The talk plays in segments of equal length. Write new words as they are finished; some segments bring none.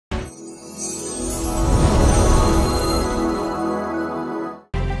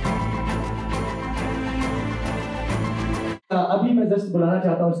Just बुलाना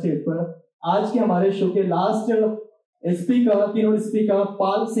चाहता हूँ स्टेज पर आज के हमारे शो के last speaker, keynote speaker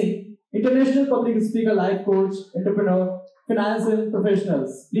Pal Singh, international public speaker, life coach, entrepreneur, financial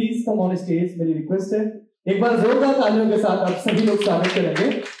professionals. Please come on stage, मेरी रिक्वेस्ट है। एक बार जोरदार तालियों के साथ आप सभी लोग स्वागत करेंगे।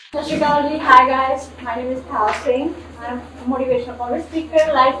 Hi guys, my name is Pal Singh. I'm a motivational public speaker,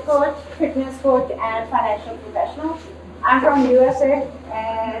 life coach, fitness coach, and financial professional. I'm from USA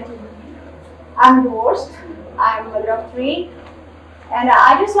and I'm divorced. I'm a mother of 3, and I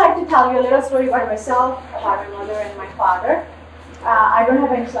just like to tell you a little story about myself, about my mother and my father. I don't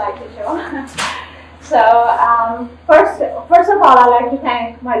have any slide to show. So first of all, I like to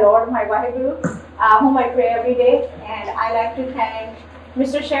thank my Lord, my Waheguru, whom I pray every day, and I like to thank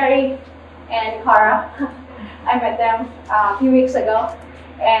Mr. Sherry and Kara. I met them a few weeks ago,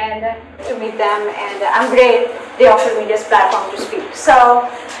 and to meet them, and I'm great. They offered me this platform to speak. So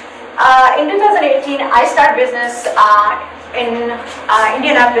in 2018, I started business in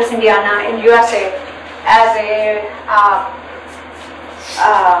Indianapolis, Indiana, in USA, as a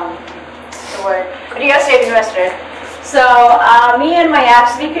real estate investor. So me and my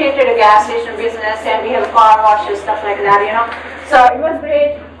ex, we created a gas station business, and we have car washes, stuff like that, you know. So it was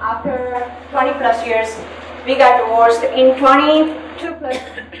great. After 20 plus years, we got divorced. In 22 plus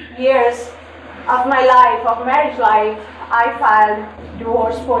years of my life, of marriage life, I filed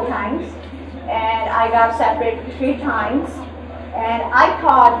divorce 4 times, and I got separated 3 times. And I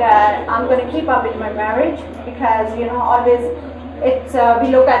thought that I'm going to keep up with my marriage because, you know, always it's we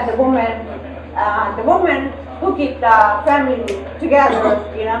look at the woman who keep the family together,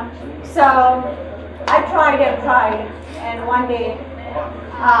 you know. So I tried and tried, and one day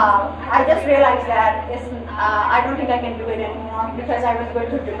I just realized that I don't think I can do it anymore because I was going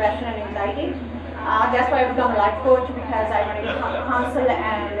through depression and anxiety. That's why I become a life coach, because I want to counsel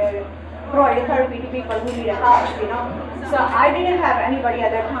and provide therapy to people who need help, you know. So I didn't have anybody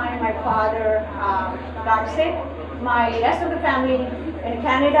at that time. My father got sick. My rest of the family in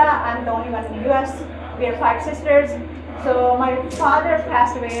Canada, I'm the only one in the US. We are 5 sisters. So my father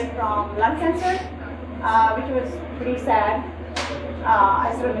passed away from lung cancer, which was pretty sad.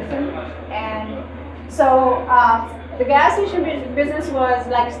 I still miss him. And so the gas station business was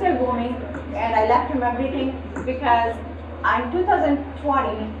like still booming, and I left him everything because in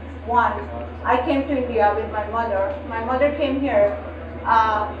 2021 I came to India with my mother. My mother came here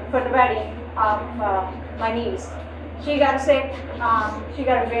for the wedding of my niece. She got sick. She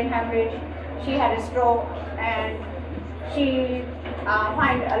got a brain hemorrhage. She had a stroke, and she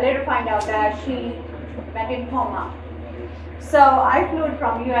later find out that she went in coma. So I flew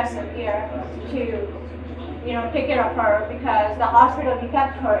from US here to, you know, take care of her, because the hospital we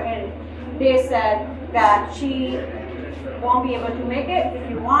kept her in, they said that she won't be able to make it. If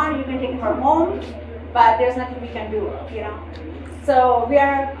you want, you can take her home, but there's nothing we can do, you know. So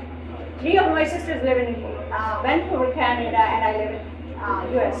 3 of my sisters live in Vancouver, Canada, and I live in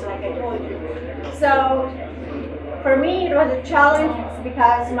US, like I told you. So for me, it was a challenge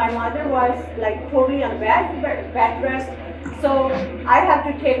because my mother was like totally on bed rest. So I have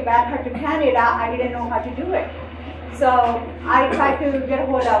to take back her to Canada. I didn't know how to do it. So I tried to get a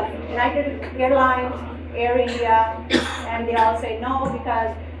hold of United Airlines, Air India, and they all say no because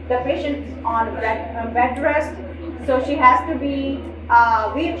the patient's on bed rest. So she has to be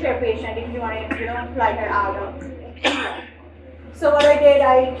a wheelchair patient if you want to, you know, fly her out of India. So what I did,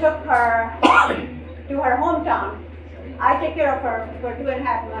 I took her to her hometown. I take care of her for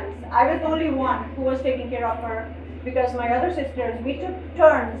 2.5 months. I was the only one who was taking care of her because my other sisters, we took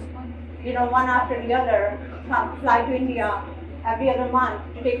turns, you know, one after the other, fly to India every other month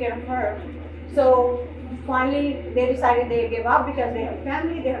to take care of her. So finally they decided they gave up because they have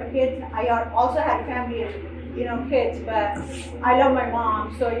family, they have kids. I also had family and, you know, kids, but I love my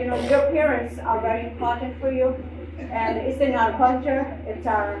mom. So, you know, your parents are very important for you. And it's in our culture, it's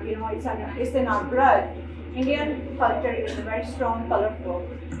our, you know, it's in our blood. Indian culture is very strong, colorful.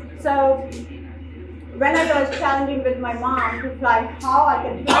 So when I was challenging with my mom to fly, how I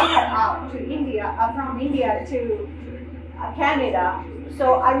can fly her out to India, from India to Canada.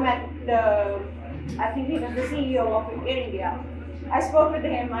 So I met I think he was the CEO of Air India. I spoke with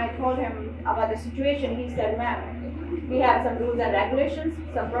him, I told him about the situation. He said, ma'am, we have some rules and regulations,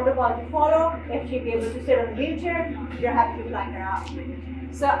 some protocol to follow. If she'd be able to sit on a wheelchair, you're happy to fly her out.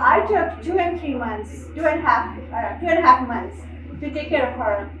 So I took 2.5 months to take care of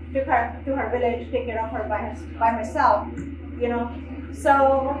her, took her to her village, take care of her by myself, you know. So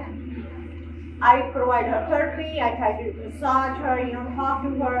I provide her therapy, I try to massage her, you know, talk to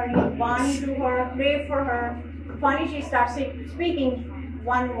her, eat Bani to her, pray for her. Finally, she starts speaking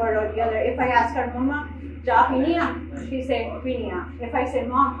one word or the other. If I ask her, Mama, "Ja piniya?" She say, "Piniya." If I say,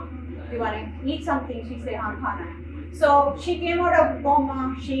 "Mom, do you want to eat something?" She say, "Haan khana hai." So she came out of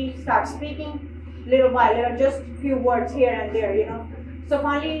coma. She started speaking little by little, just few words here and there, you know. So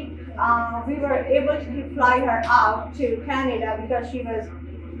finally, we were able to fly her out to Canada because she was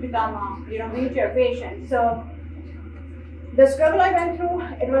become a wheelchair patient. So the struggle I went through,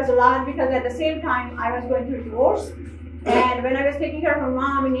 it was a lot because at the same time I was going through divorce, and when I was taking care of my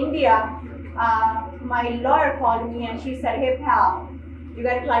mom in India, my lawyer called me and she said, "Hey pal, you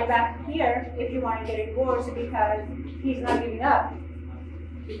got to fly back here if you want to get a divorce because he's not giving up."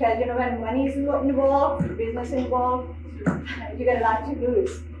 Because when money is involved, business involved, you got a lot to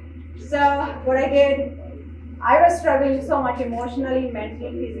lose. So what I did, I was struggling so much emotionally,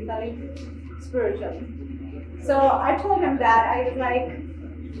 mentally, physically, spiritually. So I told him that. I was like,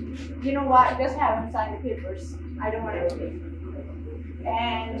 "You know what, just have him sign the papers. I don't want anything."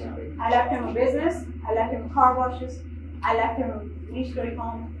 And I left him a business, I left him car washes, I left him a three-story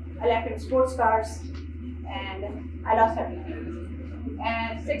home, I left him sports cars, and I lost everything.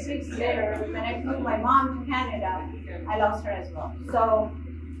 And 6 weeks later, when I flew my mom to Canada, I lost her as well. So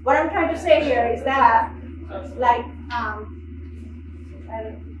what I'm trying to say here is that, like,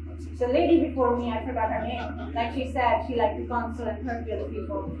 the lady before me, I forgot her name, like she said, she liked to counsel and help other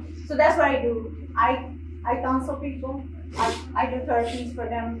people. So that's what I do. I counsel people, I do therapies for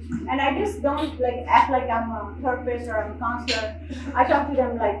them, and I just don't act like I'm a therapist or I'm a counselor. I talk to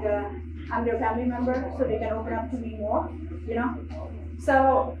them like I'm their family member, so they can open up to me more,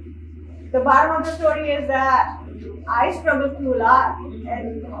 So the bottom of the story is that I struggled through a lot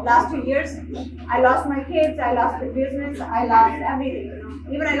in the last 2 years. I lost my kids, I lost the business, I lost everything.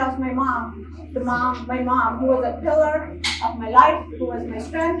 Even I lost my mom. My mom, who was a pillar of my life, who was my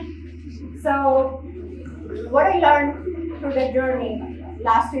strength. So what I learned through the journey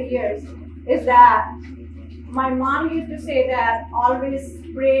last 2 years is that my mom used to say that always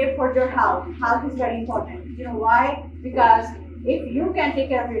pray for your health. Health is very important. You know why? Because if you can take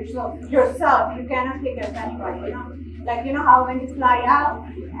care of yourself, you cannot take care of anybody. Like how when you fly out,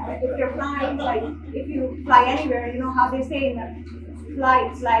 if you're flying, like if you fly anywhere, how they say in the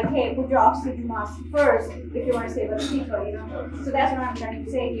flights, like, hey, put your oxygen mask first if you want to save other people. So that's what I'm trying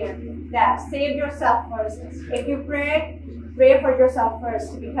to say here. That save yourself first. If you pray for yourself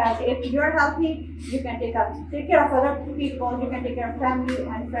first, because if you're healthy, you can take care of other people, you can take care of family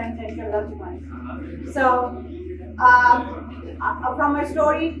and friends and your loved ones. So from my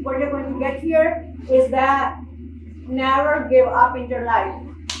story, what you're going to get here is that never give up in your life,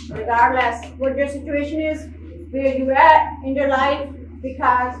 regardless what your situation is, where you at in your life,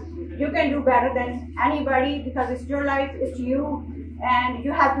 because you can do better than anybody, because it's your life, it's you, and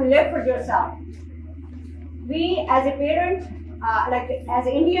you have to live for yourself. We as a parent, as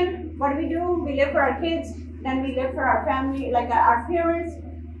an Indian, what we do, we live for our kids, then we live for our family, like our parents,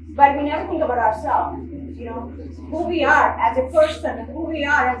 but we never think about ourselves. Who we are as a person, who we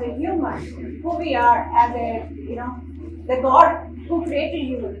are as a human, who we are as a, the God who created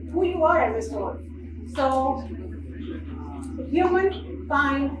you, who you are as a soul. So, human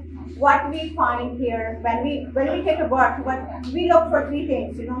find what we find here when we take a birth. We look for three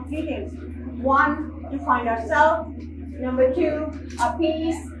things. Three things. One, to find ourselves. Number two, a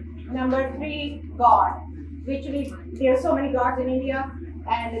peace. Number three, God. There are so many gods in India.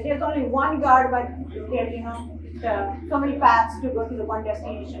 And there's only one God, but there's so many paths to go to the one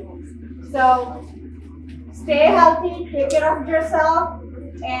destination. So stay healthy, take care of yourself,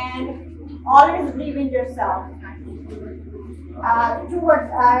 and always believe in yourself.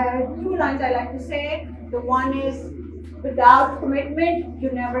 Two lines I like to say. The one is, without commitment,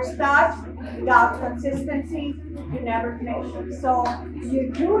 you never start. Without consistency, you never finish. So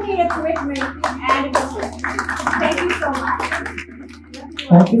you do need a commitment and a consistency. Thank you so much.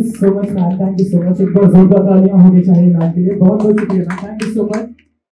 Thank you so much, man. Thank you so much. एक बार जोरदार तालियां होनी चाहिए ma'am के लिए. बहुत बहुत शुक्रिया ma'am. Thank you so much.